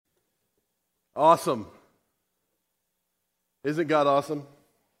Awesome. Isn't God awesome?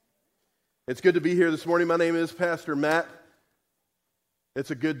 It's good to be here this morning. My name is Pastor Matt.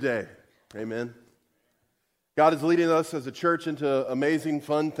 It's a good day. Amen. God is leading us as a church into amazing,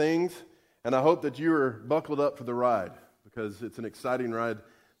 fun things, and I hope that you are buckled up for the ride because it's an exciting ride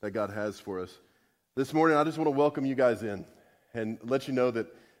that God has for us. This morning, I just want to welcome you guys in and let you know that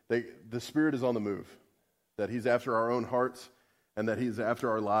the Spirit is on the move, that He's after our own hearts and that He's after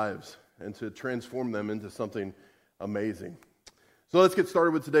our lives and to transform them into something amazing. So let's get started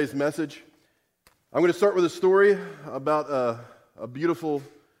with today's message. I'm going to start with a story about a beautiful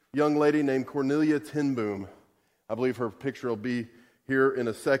young lady named Cornelia ten Boom. I believe her picture will be here in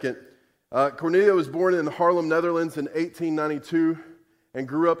a second. Cornelia was born in Haarlem, Netherlands in 1892 and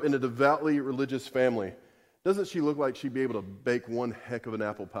grew up in a devoutly religious family. Doesn't she look like she'd be able to bake one heck of an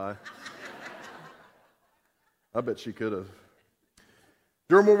apple pie? I bet she could have.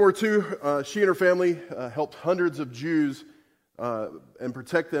 During World War II, she and her family helped hundreds of Jews and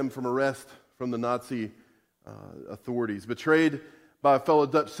protect them from arrest from the Nazi authorities. Betrayed by a fellow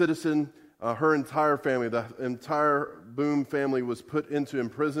Dutch citizen, her entire family, the entire Boom family, was put into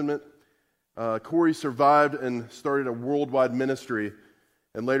imprisonment. Corrie survived and started a worldwide ministry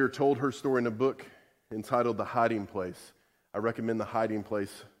and later told her story in a book entitled The Hiding Place. I recommend The Hiding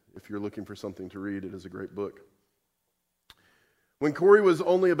Place if you're looking for something to read. It is a great book. When Corrie was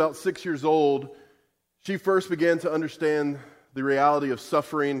only about 6 years old, she first began to understand the reality of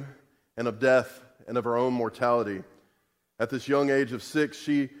suffering and of death and of her own mortality. At this young age of 6,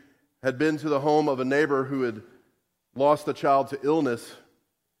 she had been to the home of a neighbor who had lost a child to illness.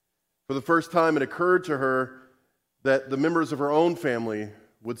 For the first time, it occurred to her that the members of her own family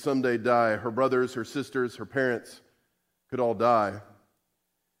would someday die. Her brothers, her sisters, her parents could all die.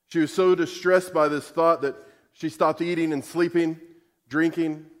 She was so distressed by this thought that she stopped eating and sleeping,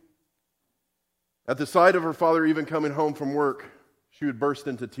 drinking. At the sight of her father even coming home from work, she would burst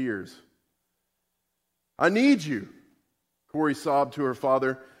into tears. "I need you," Corrie sobbed to her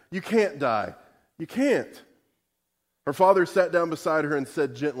father. "You can't die. You can't." Her father sat down beside her and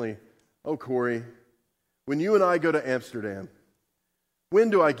said gently, "Oh, Corrie, when you and I go to Amsterdam, when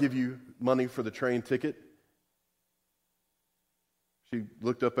do I give you money for the train ticket?" She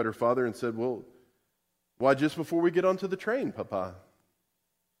looked up at her father and said, "Well, why just before we get onto the train, Papa?"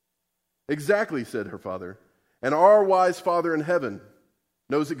 "Exactly," said her father. "And our wise Father in heaven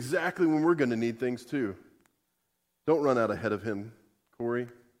knows exactly when we're going to need things too. Don't run out ahead of Him, Corrie.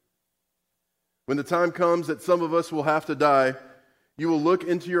 When the time comes that some of us will have to die, you will look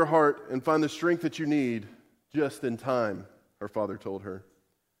into your heart and find the strength that you need just in time," her father told her.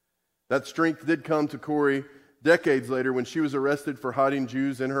 That strength did come to Corrie decades later when she was arrested for hiding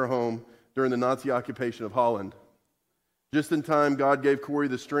Jews in her home during the Nazi occupation of Holland. Just in time, God gave Corrie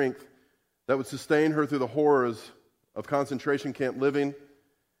the strength that would sustain her through the horrors of concentration camp living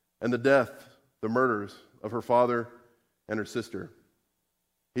and the death, the murders of her father and her sister.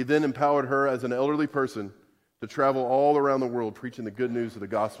 He then empowered her as an elderly person to travel all around the world preaching the good news of the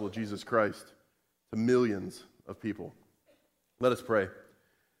gospel of Jesus Christ to millions of people. Let us pray.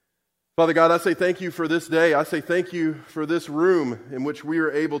 Father God, I say thank you for this day. I say thank you for this room in which we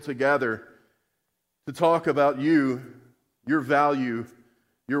are able to gather to talk about you, your value,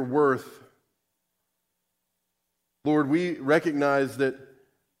 your worth. Lord, we recognize that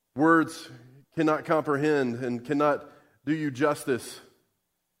words cannot comprehend and cannot do you justice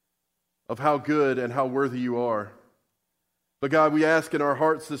of how good and how worthy you are. But God, we ask in our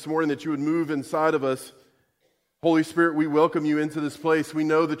hearts this morning that you would move inside of us. Holy Spirit, we welcome you into this place. We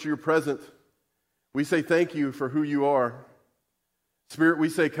know that you're present. We say thank you for who you are. Spirit, we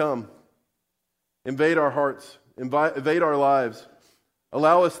say come. Invade our hearts. Invade our lives.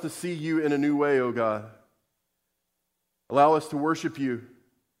 Allow us to see you in a new way, O God. Allow us to worship you.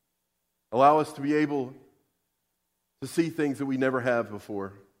 Allow us to be able to see things that we never have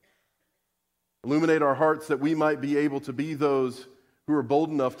before. Illuminate our hearts that we might be able to be those who are bold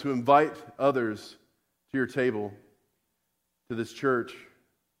enough to invite others to your table, to this church,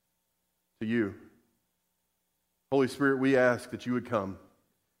 to you. Holy Spirit, we ask that you would come.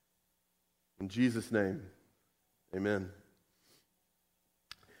 In Jesus' name, amen.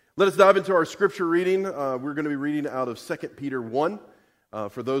 Let us dive into our scripture reading. We're going to be reading out of 2 Peter 1.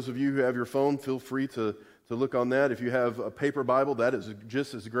 For those of you who have your phone, feel free to look on that. If you have a paper Bible, that is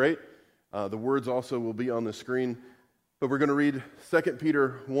just as great. The words also will be on the screen. But we're going to read 2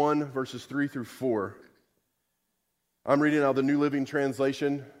 Peter 1, verses 3 through 4. I'm reading out of the New Living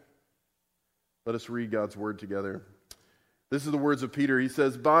Translation. Let us read God's word together. This is the words of Peter. He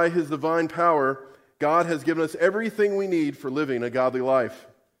says, "By his divine power, God has given us everything we need for living a godly life.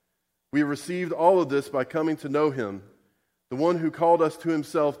 We have received all of this by coming to know him, the one who called us to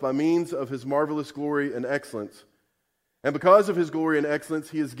himself by means of his marvelous glory and excellence. And because of his glory and excellence,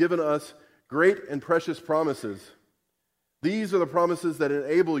 he has given us great and precious promises. These are the promises that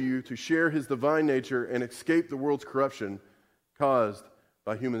enable you to share his divine nature and escape the world's corruption caused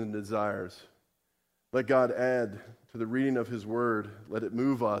by human desires. Let God add to the reading of his word. Let it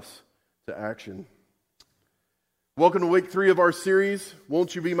move us to action. Welcome to week 3 of our series,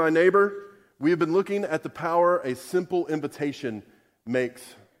 Won't You Be My Neighbor? We have been looking at the power a simple invitation makes.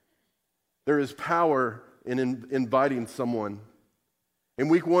 There is power in inviting someone. In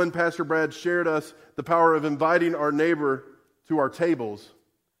week 1, Pastor Brad shared us the power of inviting our neighbor to our tables.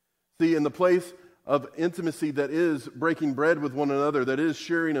 See, in the place of intimacy that is breaking bread with one another, that is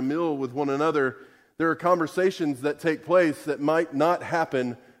sharing a meal with one another, there are conversations that take place that might not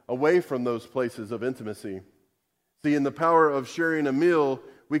happen away from those places of intimacy. See, in the power of sharing a meal,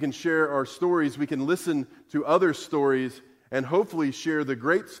 we can share our stories, we can listen to other stories, and hopefully share the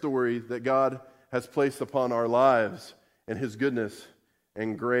great story that God has placed upon our lives and his goodness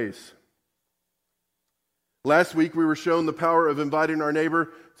and grace. Last week, we were shown the power of inviting our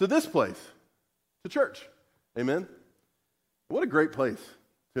neighbor to this place, to church. Amen? What a great place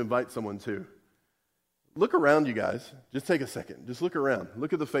to invite someone to. Look around, you guys. Just take a second. Just look around.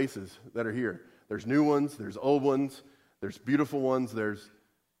 Look at the faces that are here. There's new ones, there's old ones, there's beautiful ones, there's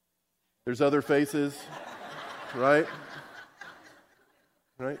other faces, right?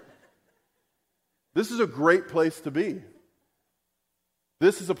 Right? This is a great place to be.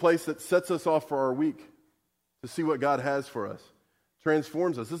 This is a place that sets us off for our week to see what God has for us,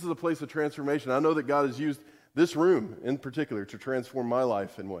 transforms us. This is a place of transformation. I know that God has used this room in particular to transform my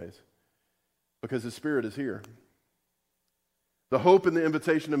life in ways because his Spirit is here. The hope in the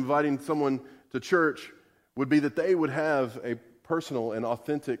invitation of inviting someone to church would be that they would have a personal and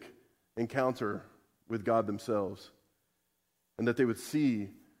authentic encounter with God themselves, and that they would see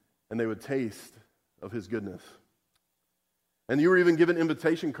and they would taste of his goodness. And you were even given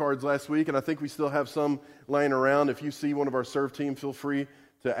invitation cards last week, and I think we still have some laying around. If you see one of our serve team, feel free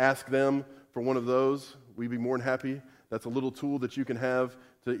to ask them for one of those. We'd be more than happy. That's a little tool that you can have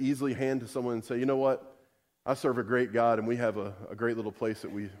to easily hand to someone and say, you know what? I serve a great God, and we have a great little place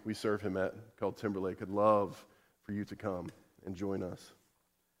that we serve him at called Timberlake. I'd love for you to come and join us.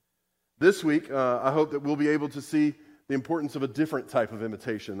 This week, I hope that we'll be able to see the importance of a different type of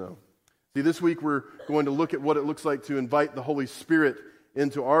invitation, though. See, this week we're going to look at what it looks like to invite the Holy Spirit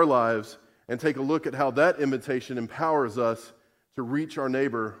into our lives and take a look at how that invitation empowers us to reach our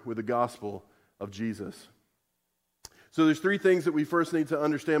neighbor with the gospel of Jesus. So there's 3 things that we first need to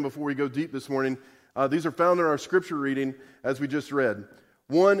understand before we go deep this morning. These are found in our scripture reading as we just read.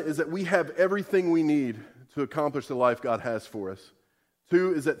 One is that we have everything we need to accomplish the life God has for us.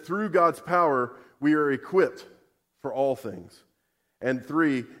 2 is that through God's power, we are equipped for all things. And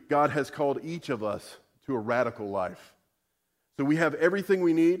 3, God has called each of us to a radical life. So we have everything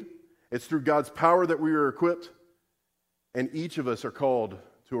we need. It's through God's power that we are equipped, and each of us are called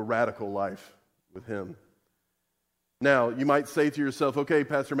to a radical life with him. Now, you might say to yourself, okay,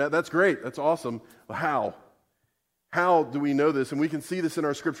 Pastor Matt, that's great. That's awesome. Well, how? How do we know this? And we can see this in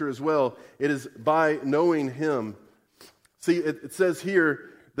our scripture as well. It is by knowing him. See, it says here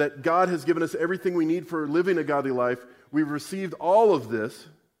that God has given us everything we need for living a godly life. We've received all of this,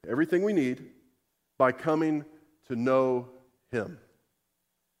 everything we need, by coming to know him.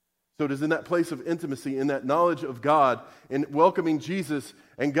 So it is in that place of intimacy, in that knowledge of God, in welcoming Jesus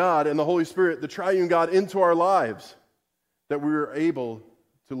and God and the Holy Spirit, the triune God, into our lives, that we are able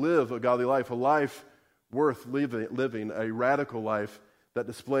to live a godly life, a life worth living, a radical life that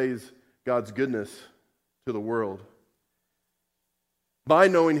displays God's goodness to the world. By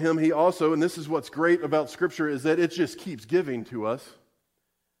knowing him, he also, and this is what's great about Scripture, is that it just keeps giving to us.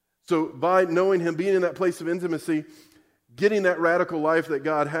 So by knowing him, being in that place of intimacy, getting that radical life that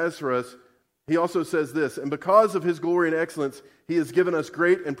God has for us, he also says this, and because of his glory and excellence, he has given us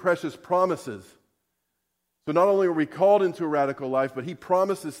great and precious promises. So not only are we called into a radical life, but he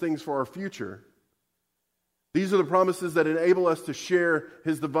promises things for our future. These are the promises that enable us to share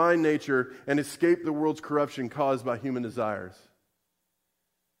his divine nature and escape the world's corruption caused by human desires.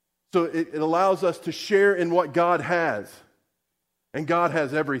 So it allows us to share in what God has. And God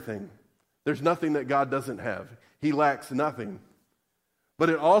has everything. There's nothing that God doesn't have. He lacks nothing. But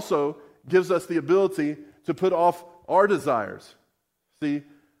it also gives us the ability to put off our desires. See,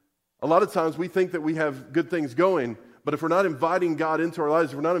 a lot of times we think that we have good things going, but if we're not inviting God into our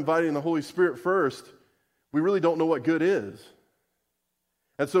lives, if we're not inviting the Holy Spirit first, we really don't know what good is.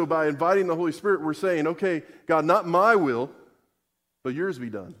 And so by inviting the Holy Spirit, we're saying, okay, God, not my will, but yours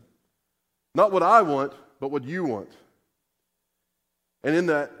be done. Not what I want, but what you want. And in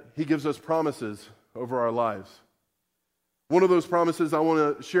that, he gives us promises over our lives. One of those promises I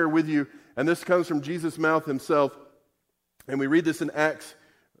want to share with you, and this comes from Jesus' mouth himself, and we read this in Acts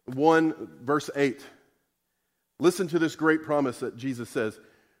 1, verse 8. Listen to this great promise that Jesus says,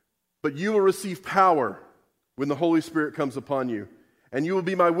 "But you will receive power when the Holy Spirit comes upon you, and you will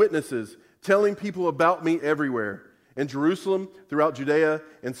be my witnesses, telling people about me everywhere, in Jerusalem, throughout Judea,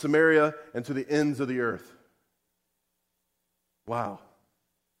 and Samaria, and to the ends of the earth." Wow.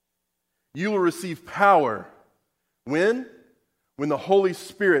 You will receive power. When? When the Holy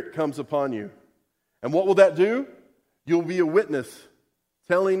Spirit comes upon you. And what will that do? You'll be a witness,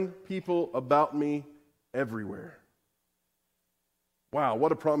 telling people about me everywhere. Wow,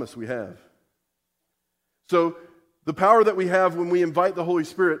 what a promise we have. So, the power that we have when we invite the Holy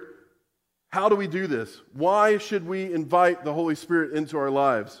Spirit, how do we do this? Why should we invite the Holy Spirit into our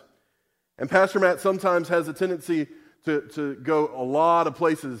lives? And Pastor Matt sometimes has a tendency to go a lot of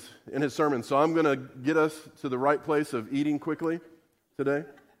places in his sermon. So I'm going to get us to the right place of eating quickly today.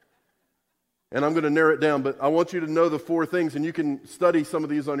 And I'm going to narrow it down, but I want you to know the 4 things, and you can study some of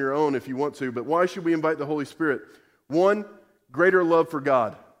these on your own if you want to. But why should we invite the Holy Spirit? 1, greater love for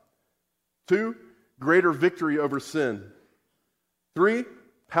God. 2, greater victory over sin. 3,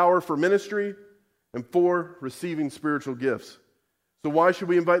 power for ministry. And 4, receiving spiritual gifts. So why should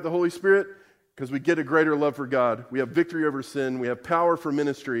we invite the Holy Spirit? Because we get a greater love for God. We have victory over sin. We have power for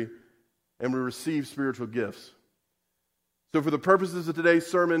ministry. And we receive spiritual gifts. So for the purposes of today's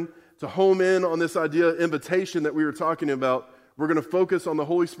sermon, to home in on this idea of invitation that we were talking about, we're going to focus on the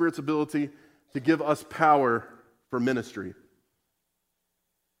Holy Spirit's ability to give us power for ministry.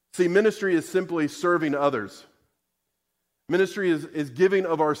 See, ministry is simply serving others. Ministry is giving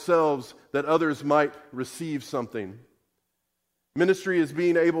of ourselves that others might receive something. Ministry is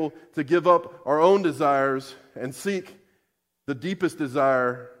being able to give up our own desires and seek the deepest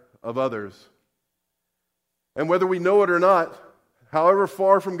desire of others. And whether we know it or not, however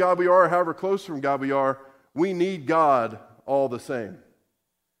far from God we are, however close from God we need God all the same.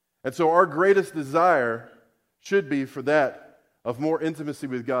 And so our greatest desire should be for that of more intimacy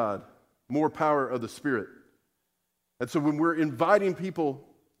with God, more power of the Spirit. And so when we're inviting people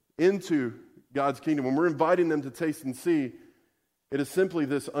into God's kingdom, when we're inviting them to taste and see, it is simply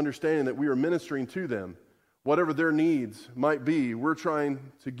this understanding that we are ministering to them. Whatever their needs might be, we're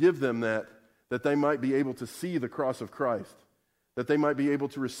trying to give them that they might be able to see the cross of Christ, that they might be able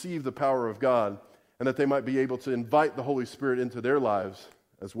to receive the power of God, and that they might be able to invite the Holy Spirit into their lives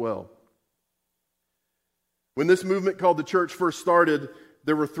as well. When this movement called the church first started,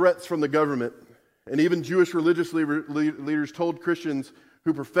 there were threats from the government, and even Jewish religious leaders told Christians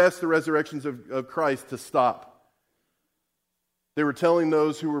who professed the resurrections of Christ to stop. They were telling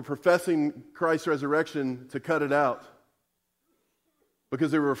those who were professing Christ's resurrection to cut it out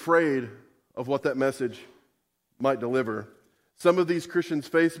because they were afraid of what that message might deliver. Some of these Christians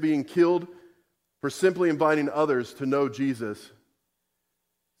faced being killed for simply inviting others to know Jesus.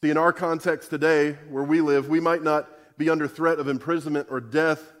 See, in our context today, where we live, we might not be under threat of imprisonment or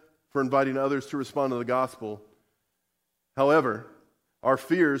death for inviting others to respond to the gospel. However, our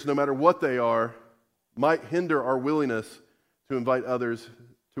fears, no matter what they are, might hinder our willingness to invite others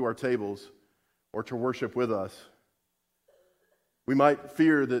to our tables or to worship with us. We might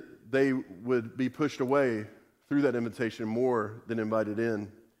fear that they would be pushed away through that invitation more than invited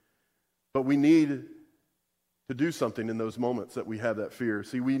in. But we need to do something in those moments that we have that fear.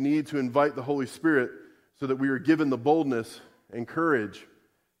 See, we need to invite the Holy Spirit so that we are given the boldness and courage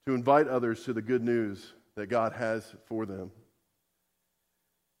to invite others to the good news that God has for them.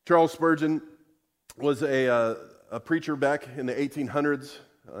 Charles Spurgeon was a preacher back in the 1800s.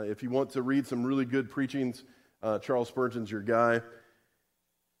 If you want to read some really good preachings, Charles Spurgeon's your guy.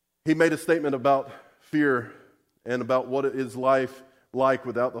 He made a statement about fear and about what is life like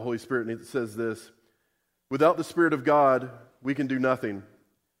without the Holy Spirit. And it says this: without the Spirit of God, we can do nothing.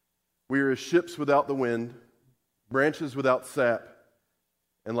 We are as ships without the wind, branches without sap,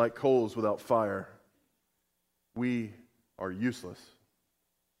 and like coals without fire. We are useless.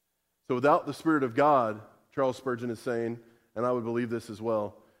 So without the Spirit of God, Charles Spurgeon is saying, and I would believe this as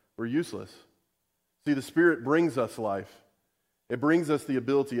well, we're useless. See, the Spirit brings us life. It brings us the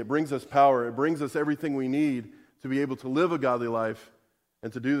ability. It brings us power. It brings us everything we need to be able to live a godly life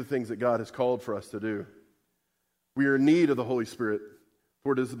and to do the things that God has called for us to do. We are in need of the Holy Spirit,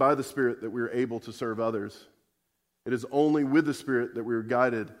 for it is by the Spirit that we are able to serve others. It is only with the Spirit that we are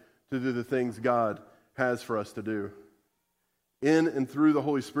guided to do the things God has for us to do. In and through the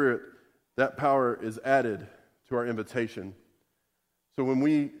Holy Spirit, that power is added to our invitation. So when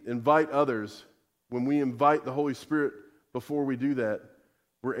we invite others, when we invite the Holy Spirit before we do that,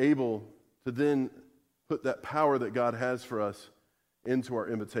 we're able to then put that power that God has for us into our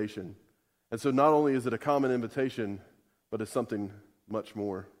invitation. And so not only is it a common invitation, but it's something much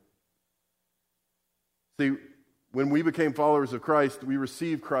more. See, when we became followers of Christ, we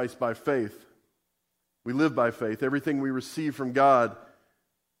received Christ by faith. We live by faith. Everything we receive from God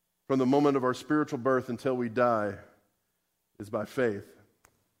from the moment of our spiritual birth until we die is by faith.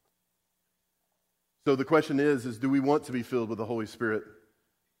 So the question is do we want to be filled with the Holy Spirit?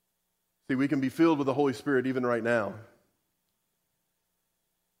 See, we can be filled with the Holy Spirit even right now.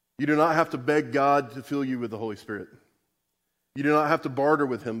 You do not have to beg God to fill you with the Holy Spirit. You do not have to barter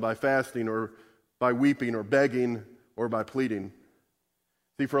with Him by fasting or by weeping or begging or by pleading.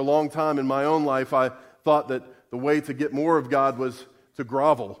 See, for a long time in my own life, I thought that the way to get more of God was to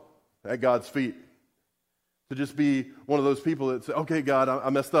grovel at God's feet. To just be one of those people that say, okay, God, I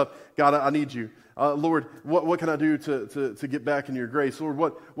messed up. God, I need you. Lord, what can I do to get back in your grace? Lord,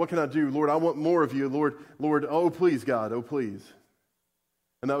 what can I do? Lord, I want more of you. Lord, oh, please, God, oh, please.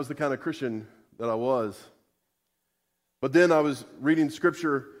 And that was the kind of Christian that I was. But then I was reading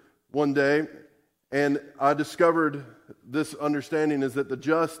Scripture one day, and I discovered this understanding is that the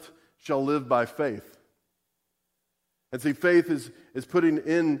just shall live by faith. And see, faith is putting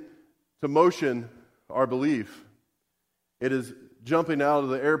into motion our belief. It is jumping out of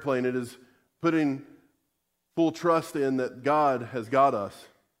the airplane. It is putting full trust in that God has got us.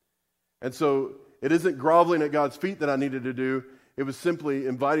 And so it isn't groveling at God's feet that I needed to do. It was simply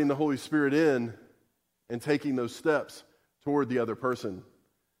inviting the Holy Spirit in and taking those steps toward the other person,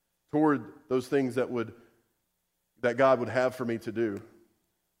 toward those things that God would have for me to do.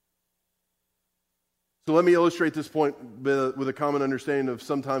 So let me illustrate this point with a common understanding of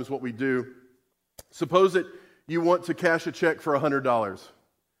sometimes what we do. Suppose that you want to cash a check for $100.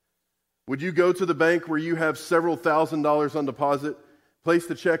 Would you go to the bank where you have several $1,000s on deposit, place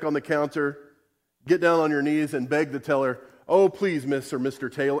the check on the counter, get down on your knees and beg the teller, oh, please, Miss or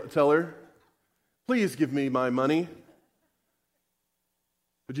Mr. Teller, please give me my money?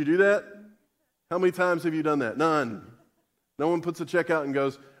 Would you do that? How many times have you done that? None. No one puts a check out and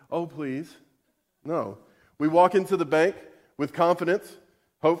goes, oh, please. No. We walk into the bank with confidence,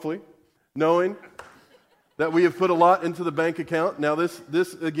 hopefully, knowing that we have put a lot into the bank account. Now, this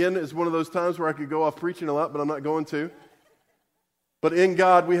again is one of those times where I could go off preaching a lot, but I'm not going to. But in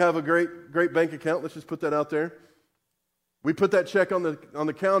God, we have a great bank account. Let's just put that out there. We put that check on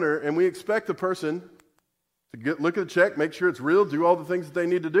the counter, and we expect the person to look at the check, make sure it's real, do all the things that they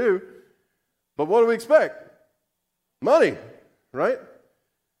need to do. But what do we expect? Money, right?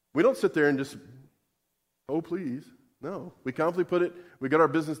 We don't sit there and just, oh, please. No. We confidently put it, we got our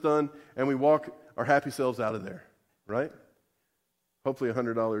business done, and we walk our happy selves out of there, right? Hopefully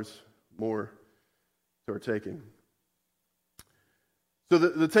 $100 more to our taking. So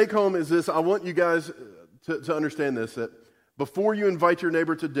the take home is this. I want you guys to understand this, that before you invite your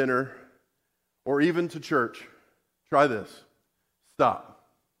neighbor to dinner or even to church, try this. Stop.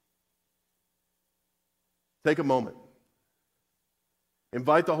 Take a moment.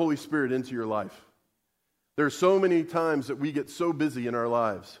 Invite the Holy Spirit into your life. There are so many times that we get so busy in our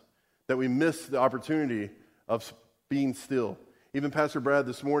lives that we miss the opportunity of being still. Even Pastor Brad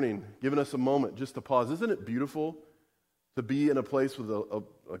this morning giving us a moment just to pause. Isn't it beautiful to be in a place with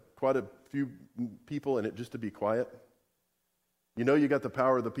quite a few people and it just to be quiet? You know you got the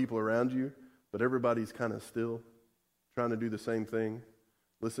power of the people around you, but everybody's kind of still, trying to do the same thing,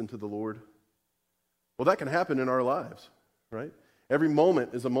 listen to the Lord. Well, that can happen in our lives, right? Every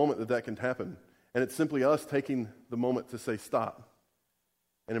moment is a moment that can happen. And it's simply us taking the moment to say stop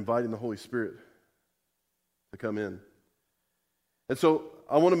and inviting the Holy Spirit to come in. And so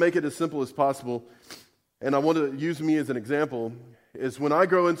I want to make it as simple as possible, and I want to use me as an example, is when I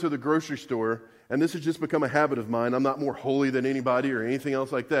go into the grocery store, and this has just become a habit of mine. I'm not more holy than anybody or anything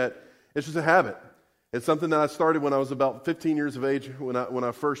else like that. It's just a habit. It's something that I started when I was about 15 years of age, when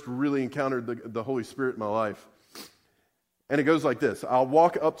I first really encountered the Holy Spirit in my life. And it goes like this. I'll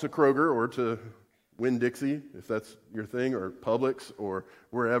walk up to Kroger or to Winn-Dixie, if that's your thing, or Publix, or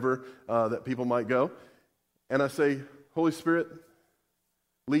wherever that people might go. And I say, Holy Spirit,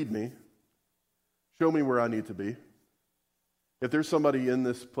 lead me. Show me where I need to be. If there's somebody in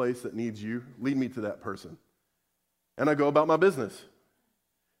this place that needs you, lead me to that person. And I go about my business.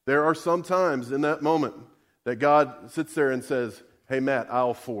 There are some times in that moment that God sits there and says, hey, Matt,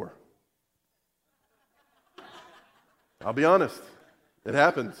 aisle 4. I'll be honest. It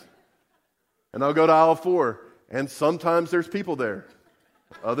happens. And I'll go to aisle 4, and sometimes there's people there.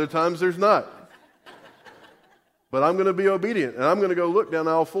 Other times there's not. but I'm going to be obedient, and I'm going to go look down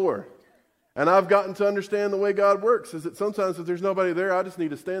aisle 4. And I've gotten to understand the way God works is that sometimes if there's nobody there, I just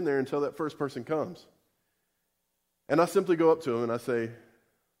need to stand there until that first person comes. And I simply go up to him and I say,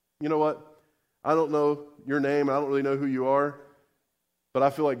 you know what? I don't know your name. I don't really know who you are. But I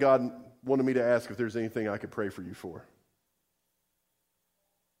feel like God wanted me to ask if there's anything I could pray for you for.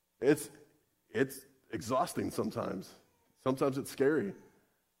 It's exhausting sometimes. Sometimes it's scary.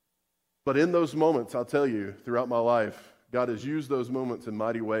 But in those moments, I'll tell you, throughout my life, God has used those moments in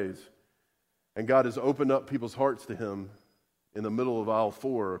mighty ways. And God has opened up people's hearts to him in the middle of aisle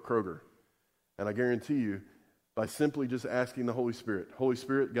 4 or Kroger. And I guarantee you, by simply just asking the Holy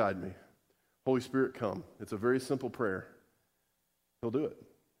Spirit, guide me. Holy Spirit, come. It's a very simple prayer. He'll do it.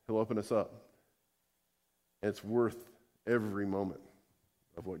 He'll open us up. And it's worth every moment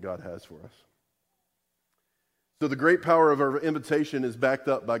of what God has for us. So the great power of our invitation is backed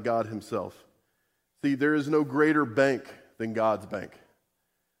up by God himself. See, there is no greater bank than God's bank.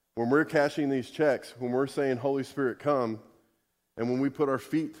 When we're cashing these checks, when we're saying, Holy Spirit, come, and when we put our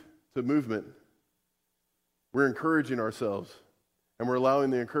feet to movement, we're encouraging ourselves, and we're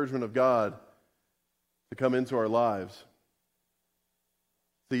allowing the encouragement of God to come into our lives.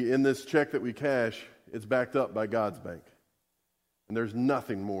 See, in this check that we cash, it's backed up by God's bank. And there's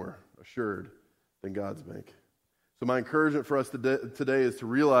nothing more assured than God's bank. So my encouragement for us today is to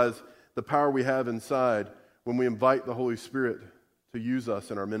realize the power we have inside when we invite the Holy Spirit to use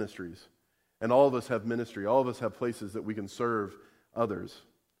us in our ministries. And all of us have ministry. All of us have places that we can serve others.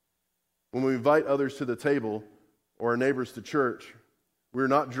 When we invite others to the table or our neighbors to church, we're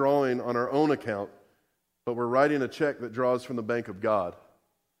not drawing on our own account, but we're writing a check that draws from the bank of God.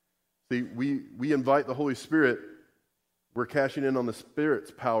 See, we invite the Holy Spirit. We're cashing in on the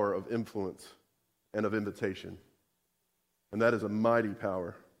Spirit's power of influence and of invitation. And that is a mighty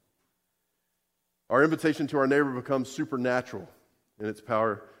power. Our invitation to our neighbor becomes supernatural in its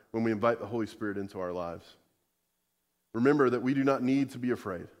power when we invite the Holy Spirit into our lives. Remember that we do not need to be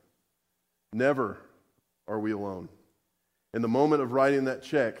afraid. Never are we alone. In the moment of writing that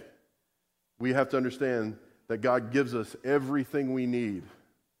check, we have to understand that God gives us everything we need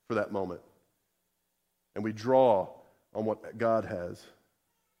for that moment. And we draw on what God has.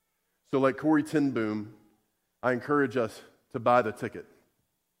 So like Corrie ten Boom, I encourage us to buy the ticket,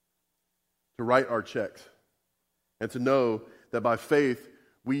 to write our checks, and to know that by faith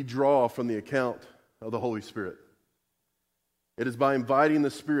we draw from the account of the Holy Spirit. It is by inviting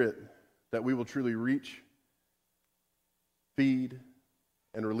the Spirit that we will truly reach, feed,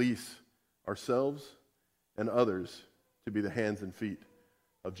 and release ourselves and others to be the hands and feet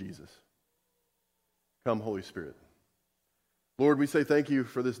of Jesus. Come, Holy Spirit. Lord, we say thank you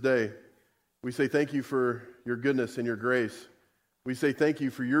for this day. We say thank you for your goodness and your grace. We say thank you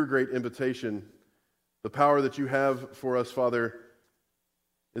for your great invitation. The power that you have for us, Father,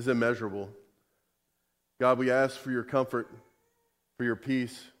 is immeasurable. God, we ask for your comfort, for your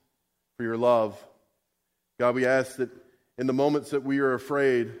peace, for your love. God, we ask that in the moments that we are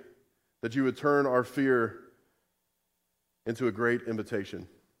afraid, that you would turn our fear into a great invitation,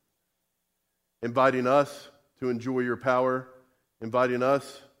 inviting us to enjoy your power, inviting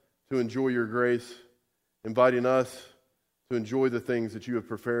us to enjoy your grace, inviting us to enjoy the things that you have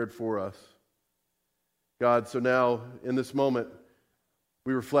prepared for us. God, so now, in this moment,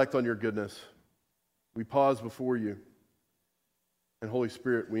 we reflect on your goodness. We pause before you. And Holy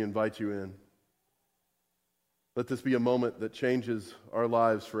Spirit, we invite you in. Let this be a moment that changes our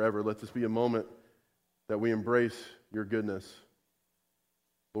lives forever. Let this be a moment that we embrace your goodness.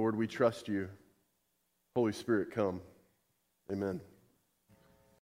 Lord, we trust you. Holy Spirit, come. Amen.